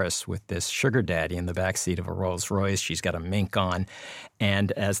Paris with this sugar daddy in the backseat of a Rolls Royce. She's got a mink on.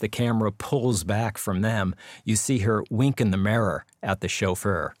 And as the camera pulls back from them, you see her wink in the mirror at the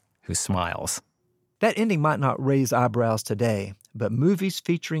chauffeur, who smiles. That ending might not raise eyebrows today, but movies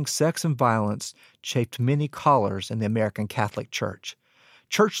featuring sex and violence chafed many collars in the American Catholic Church.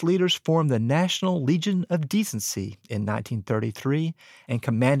 Church leaders formed the National Legion of Decency in 1933 and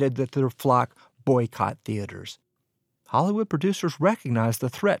commanded that their flock boycott theaters. Hollywood producers recognized the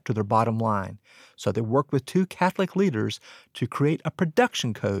threat to their bottom line, so they worked with two Catholic leaders to create a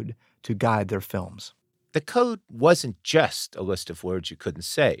production code to guide their films. The code wasn't just a list of words you couldn't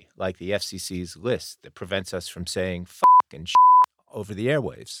say, like the FCC's list that prevents us from saying f*** and shit over the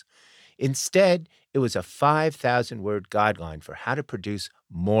airwaves. Instead, it was a 5,000-word guideline for how to produce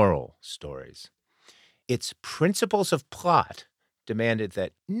moral stories. Its principles of plot demanded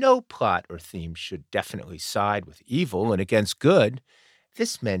that no plot or theme should definitely side with evil and against good.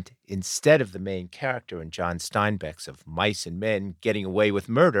 This meant instead of the main character in John Steinbeck's Of Mice and Men getting away with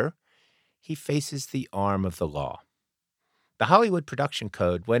murder, he faces the arm of the law. The Hollywood Production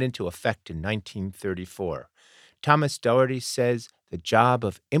Code went into effect in 1934 Thomas Doherty says the job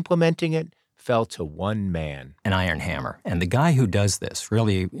of implementing it fell to one man. An iron hammer. And the guy who does this,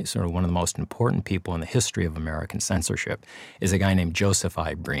 really sort of one of the most important people in the history of American censorship, is a guy named Joseph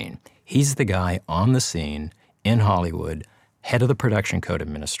I. Breen. He's the guy on the scene in Hollywood, head of the Production Code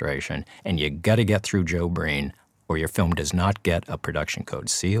Administration, and you got to get through Joe Breen or your film does not get a production code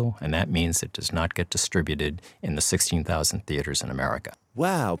seal, and that means it does not get distributed in the 16,000 theaters in America.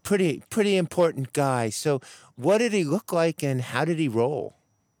 Wow, pretty important guy. So what did he look like and how did he roll?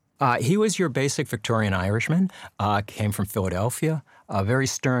 He was your basic Victorian Irishman, came from Philadelphia, a very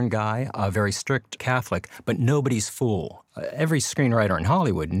stern guy, a very strict Catholic, but nobody's fool. Every screenwriter in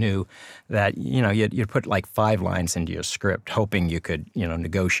Hollywood knew that, you'd put like 5 lines into your script, hoping you could,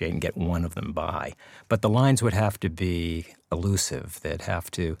 negotiate and get one of them by. But the lines would have to be elusive. They'd have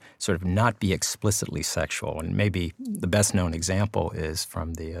to sort of not be explicitly sexual. And maybe the best-known example is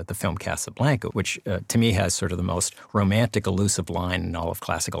from the film Casablanca, which to me has sort of the most romantic, elusive line in all of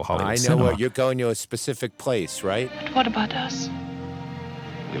classical Hollywood cinema. Where you're going to a specific place, right? But what about us?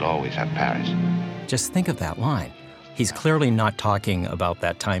 We'll always have Paris. Just think of that line. He's clearly not talking about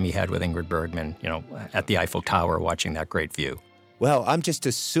that time he had with Ingrid Bergman, at the Eiffel Tower watching that great view. Well, I'm just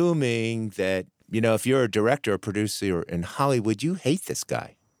assuming that, if you're a director or producer in Hollywood, you hate this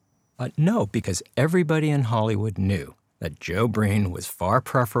guy. No, because everybody in Hollywood knew that Joe Breen was far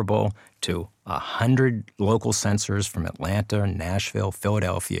preferable to 100 local censors from Atlanta, Nashville,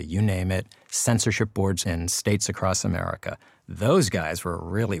 Philadelphia, you name it, censorship boards in states across America. Those guys were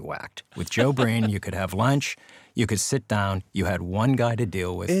really whacked. With Joe Breen, you could have lunch, you could sit down, you had one guy to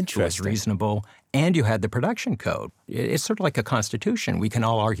deal with who was reasonable, and you had the production code. It's sort of like a constitution. We can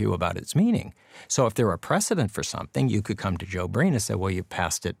all argue about its meaning. So if there were a precedent for something, you could come to Joe Breen and say, well, you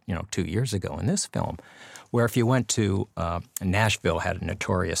passed it, 2 years ago in this film. Where if you went to Nashville, had a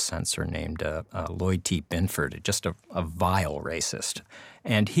notorious censor named Lloyd T. Binford, just a vile racist.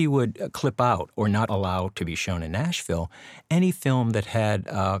 And he would clip out or not allow to be shown in Nashville any film that had,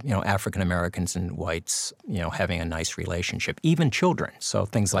 African Americans and whites, having a nice relationship, even children. So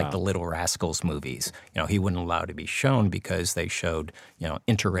things like the Little Rascals movies, he wouldn't allow to be shown because they showed,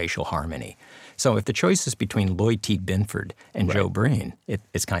 interracial harmony. So if the choice is between Lloyd T. Binford and Joe Breen,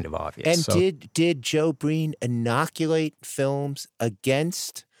 it's kind of obvious. And did Joe Breen inoculate films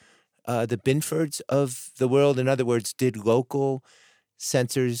against the Binfords of the world? In other words, did local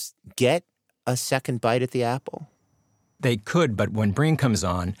censors get a second bite at the apple? They could, but when Breen comes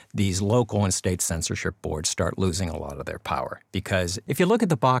on, these local and state censorship boards start losing a lot of their power. Because if you look at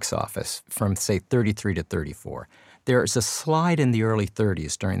the box office from, say, 33 to 34, there's a slide in the early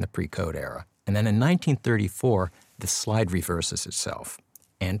 30s during the pre-code era. And then in 1934, the slide reverses itself.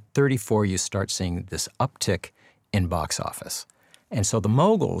 And 34, you start seeing this uptick in box office. And so the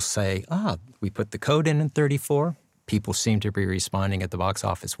moguls say, we put the code in 34. People seem to be responding at the box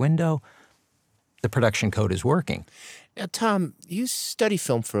office window. The production code is working. Now, Tom, you study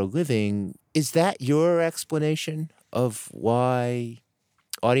film for a living. Is that your explanation of why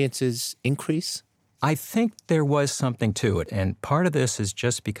audiences increase? I think there was something to it, and part of this is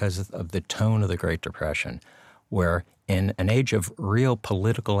just because of the tone of the Great Depression, where in an age of real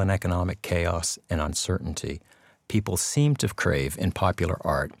political and economic chaos and uncertainty, people seem to crave in popular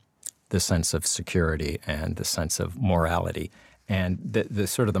art the sense of security and the sense of morality. And the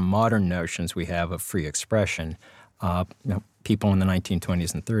sort of the modern notions we have of free expression, people in the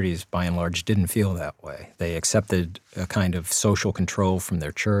 1920s and 30s, by and large, didn't feel that way. They accepted a kind of social control from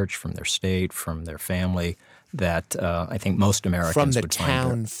their church, from their state, from their family that I think most Americans would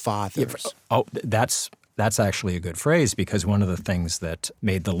find. From the town fathers. Oh, that's actually a good phrase, because one of the things that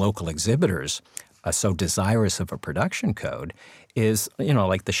made the local exhibitors so desirous of a production code is,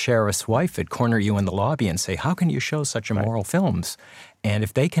 like the sheriff's wife would corner you in the lobby and say, how can you show such immoral films? And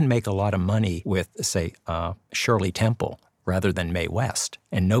if they can make a lot of money with, say, Shirley Temple rather than Mae West,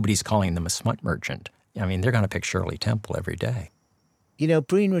 and nobody's calling them a smut merchant, they're going to pick Shirley Temple every day.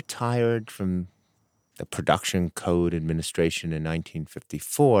 Breen retired from the Production Code Administration in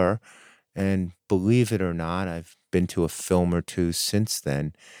 1954, and believe it or not, I've been to a film or two since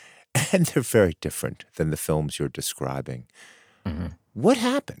then, and they're very different than the films you're describing. Mm-hmm. What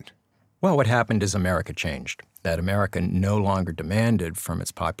happened? Well, what happened is America changed. That America no longer demanded from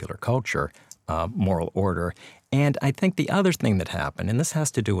its popular culture moral order. And I think the other thing that happened, and this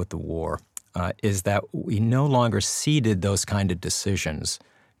has to do with the war, is that we no longer ceded those kind of decisions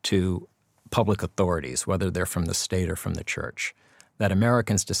to public authorities, whether they're from the state or from the church. That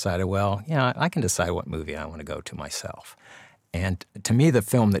Americans decided, I can decide what movie I want to go to myself. And to me, the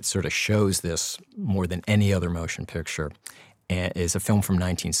film that sort of shows this more than any other motion picture is a film from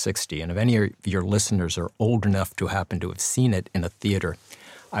 1960. And if any of your listeners are old enough to happen to have seen it in a theater,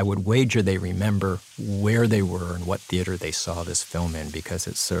 I would wager they remember where they were and what theater they saw this film in, because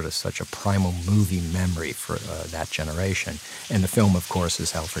it's sort of such a primal movie memory for that generation. And the film, of course,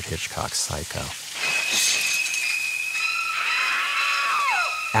 is Alfred Hitchcock's Psycho.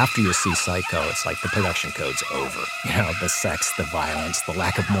 After you see Psycho, it's like the production code's over. You know, the sex, the violence, the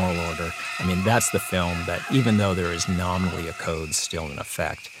lack of moral order. I mean, that's the film that, even though there is nominally a code still in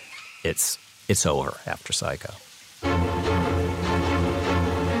effect, it's over after Psycho.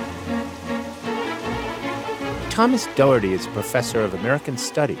 Thomas Doherty is a professor of American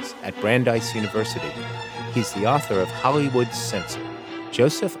Studies at Brandeis University. He's the author of Hollywood's Censor,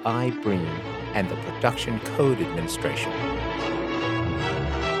 Joseph I. Breen, and the Production Code Administration.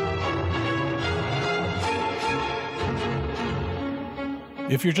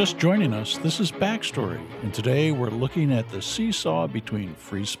 If you're just joining us, this is Backstory, and today we're looking at the seesaw between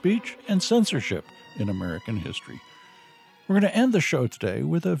free speech and censorship in American history. We're going to end the show today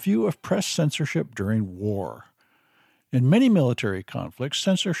with a view of press censorship during war. In many military conflicts,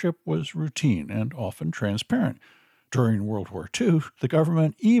 censorship was routine and often transparent. During World War II, the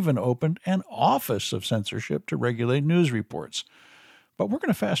government even opened an office of censorship to regulate news reports. But we're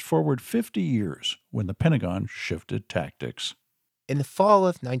going to fast forward 50 years when the Pentagon shifted tactics. In the fall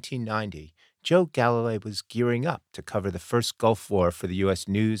of 1990, Joe Galloway was gearing up to cover the first Gulf War for the U.S.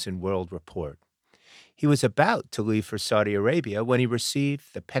 News and World Report. He was about to leave for Saudi Arabia when he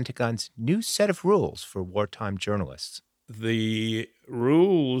received the Pentagon's new set of rules for wartime journalists. The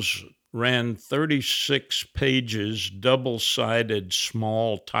rules ran 36 pages, double-sided,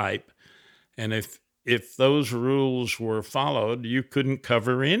 small type, and if those rules were followed, you couldn't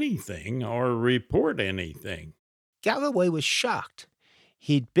cover anything or report anything. Galloway was shocked.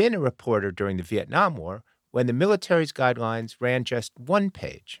 He'd been a reporter during the Vietnam War when the military's guidelines ran just one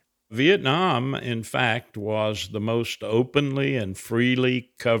page. Vietnam, in fact, was the most openly and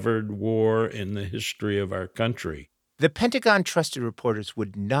freely covered war in the history of our country. The Pentagon trusted reporters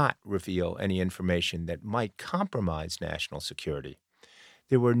would not reveal any information that might compromise national security.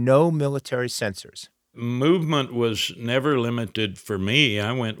 There were no military censors. Movement was never limited for me.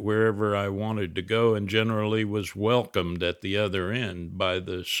 I went wherever I wanted to go and generally was welcomed at the other end by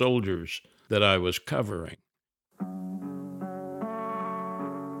the soldiers that I was covering.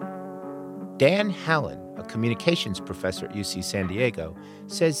 Dan Hallen, a communications professor at UC San Diego,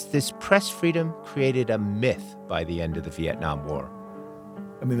 says this press freedom created a myth by the end of the Vietnam War.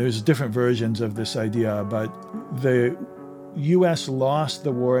 I mean, there's different versions of this idea, but the U.S. lost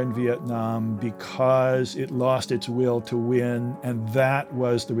the war in Vietnam because it lost its will to win, and that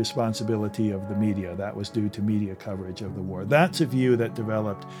was the responsibility of the media. That was due to media coverage of the war. That's a view that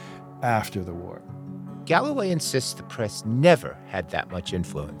developed after the war. Galloway insists the press never had that much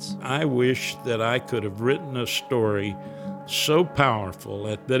influence. I wish that I could have written a story so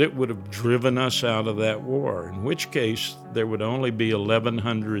powerful that it would have driven us out of that war, in which case there would only be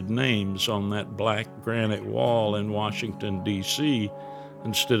 1,100 names on that black granite wall in Washington, D.C.,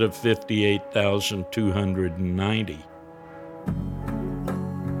 instead of 58,290.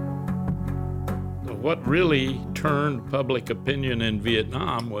 What really turned public opinion in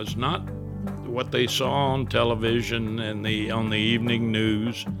Vietnam was not what they saw on television and on the evening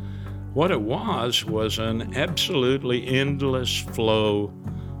news. What it was an absolutely endless flow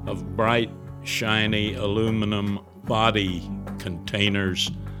of bright, shiny aluminum body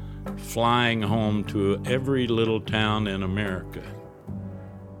containers flying home to every little town in America.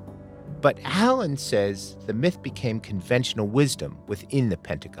 But Allen says the myth became conventional wisdom within the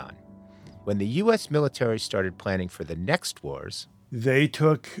Pentagon. When the U.S. military started planning for the next wars, they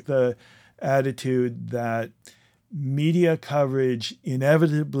took the attitude that media coverage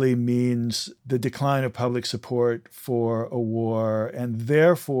inevitably means the decline of public support for a war, and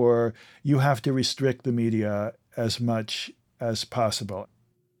therefore you have to restrict the media as much as possible.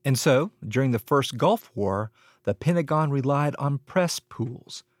 And so, during the first Gulf War, the Pentagon relied on press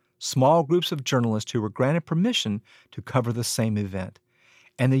pools, small groups of journalists who were granted permission to cover the same event.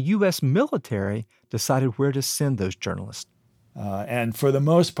 And the U.S. military decided where to send those journalists. And for the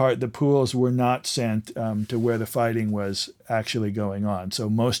most part, the pools were not sent to where the fighting was actually going on. So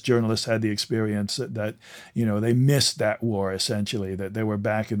most journalists had the experience that they missed that war, essentially, that they were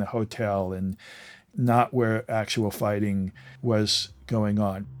back in the hotel and not where actual fighting was going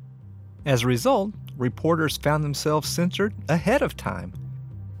on. As a result, reporters found themselves censored ahead of time.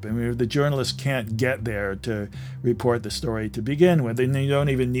 I mean, if the journalists can't get there to report the story to begin with, then you don't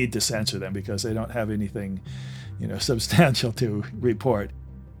even need to censor them because they don't have anything substantial to report.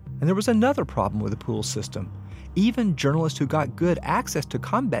 And there was another problem with the pool system. Even journalists who got good access to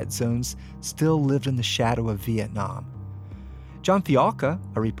combat zones still lived in the shadow of Vietnam. John Fialka,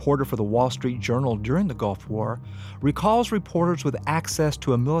 a reporter for the Wall Street Journal during the Gulf War, recalls reporters with access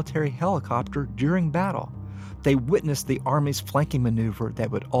to a military helicopter during battle. They witnessed the Army's flanking maneuver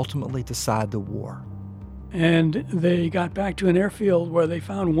that would ultimately decide the war. And they got back to an airfield where they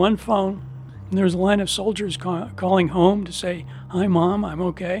found one phone, and there was a line of soldiers calling home to say, "Hi, Mom, I'm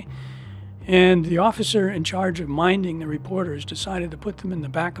okay." And the officer in charge of minding the reporters decided to put them in the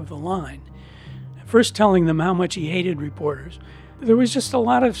back of the line, first telling them how much he hated reporters. There was just a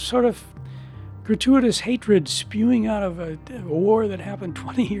lot of sort of gratuitous hatred spewing out of a war that happened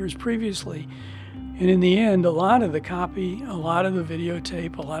 20 years previously. And in the end, a lot of the copy, a lot of the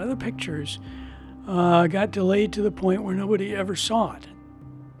videotape, a lot of the pictures got delayed to the point where nobody ever saw it.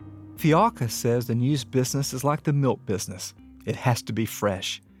 Fialka says the news business is like the milk business. It has to be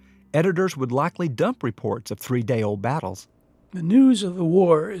fresh. Editors would likely dump reports of 3-day-old battles. The news of the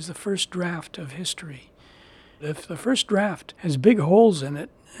war is the first draft of history. If the first draft has big holes in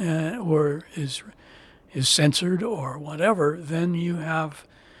it or is censored or whatever, then you have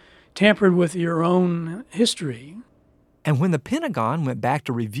tampered with your own history. And when the Pentagon went back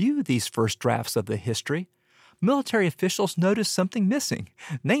to review these first drafts of the history, military officials noticed something missing,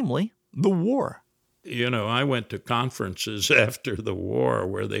 namely the war. You know, I went to conferences after the war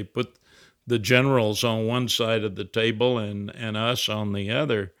where they put the generals on one side of the table and us on the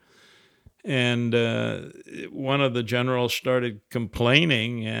other. And one of the generals started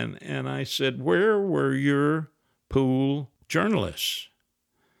complaining, and I said, "Where were your pool journalists?"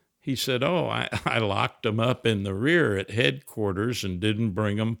 He said, "Oh, I locked them up in the rear at headquarters and didn't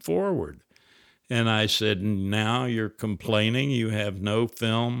bring them forward." And I said, "Now you're complaining you have no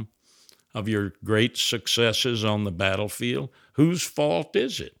film of your great successes on the battlefield? Whose fault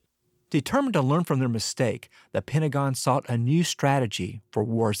is it?" Determined to learn from their mistake, the Pentagon sought a new strategy for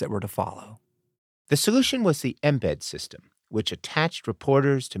wars that were to follow. The solution was the embed system, which attached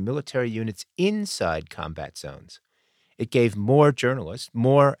reporters to military units inside combat zones. It gave more journalists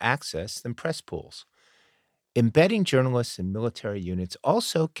more access than press pools. Embedding journalists in military units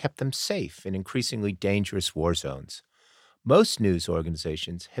also kept them safe in increasingly dangerous war zones. Most news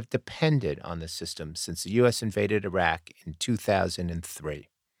organizations have depended on the system since the U.S. invaded Iraq in 2003.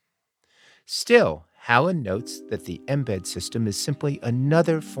 Still, Howland notes that the embed system is simply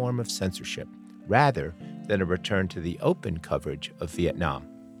another form of censorship, rather than a return to the open coverage of Vietnam.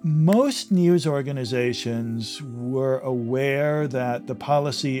 Most news organizations were aware that the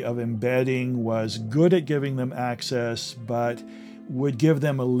policy of embedding was good at giving them access, but would give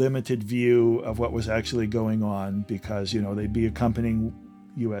them a limited view of what was actually going on because, they'd be accompanying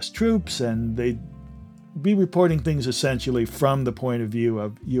U.S. troops and they'd be reporting things essentially from the point of view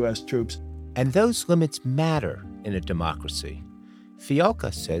of U.S. troops. And those limits matter in a democracy.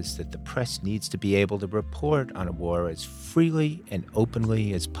 Fialka says that the press needs to be able to report on a war as freely and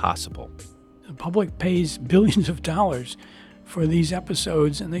openly as possible. The public pays billions of dollars for these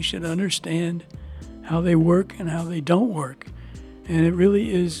episodes, and they should understand how they work and how they don't work. And it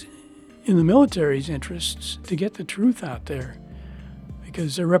really is in the military's interests to get the truth out there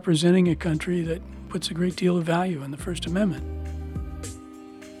because they're representing a country that puts a great deal of value in the First Amendment.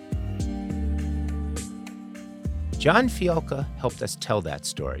 John Fialka helped us tell that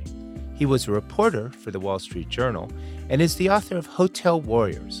story. He was a reporter for the Wall Street Journal and is the author of Hotel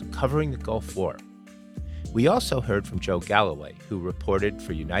Warriors, covering the Gulf War. We also heard from Joe Galloway, who reported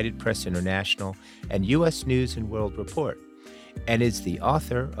for United Press International and U.S. News and World Report, and is the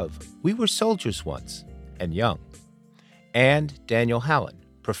author of We Were Soldiers Once and Young. And Daniel Howland,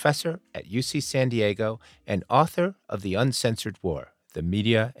 professor at UC San Diego and author of The Uncensored War, The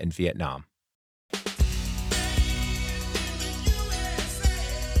Media in Vietnam.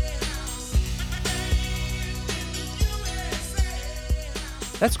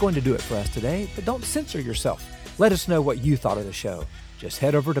 That's going to do it for us today, but don't censor yourself. Let us know what you thought of the show. Just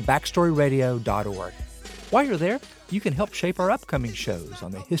head over to backstoryradio.org. While you're there, you can help shape our upcoming shows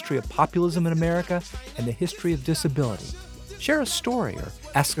on the history of populism in America and the history of disability. Share a story or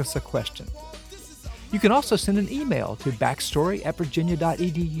ask us a question. You can also send an email to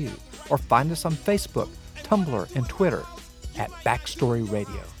backstory@virginia.edu or find us on Facebook, Tumblr, and Twitter at Backstory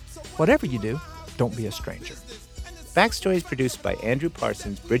Radio. Whatever you do, don't be a stranger. Backstory is produced by Andrew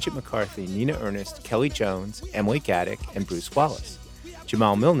Parsons, Bridget McCarthy, Nina Ernest, Kelly Jones, Emily Gaddick, and Bruce Wallace.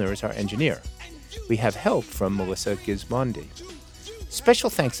 Jamal Milner is our engineer. We have help from Melissa Gismondi. Special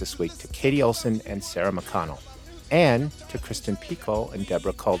thanks this week to Katie Olson and Sarah McConnell, and to Kristen Pico and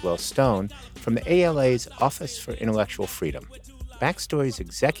Deborah Caldwell-Stone from the ALA's Office for Intellectual Freedom. Backstory's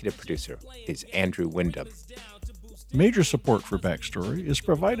executive producer is Andrew Wyndham. Major support for Backstory is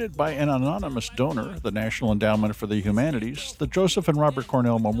provided by an anonymous donor, the National Endowment for the Humanities, the Joseph and Robert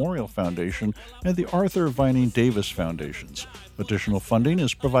Cornell Memorial Foundation, and the Arthur Vining Davis Foundations. Additional funding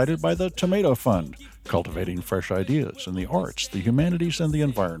is provided by the Tomato Fund, cultivating fresh ideas in the arts, the humanities, and the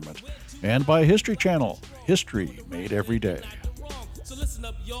environment, and by History Channel, history made every day. So listen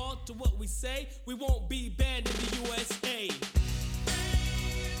up, y'all, to what we say. We won't be banned in the USA.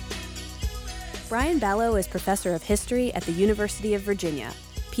 Brian Ballow is professor of history at the University of Virginia.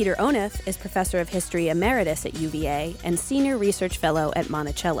 Peter Onuf is professor of history emeritus at UVA and senior research fellow at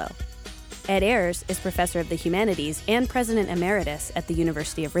Monticello. Ed Ayers is professor of the humanities and president emeritus at the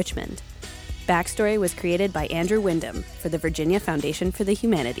University of Richmond. Backstory was created by Andrew Wyndham for the Virginia Foundation for the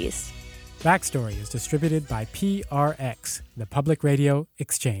Humanities. Backstory is distributed by PRX, the Public Radio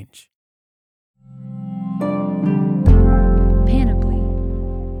Exchange.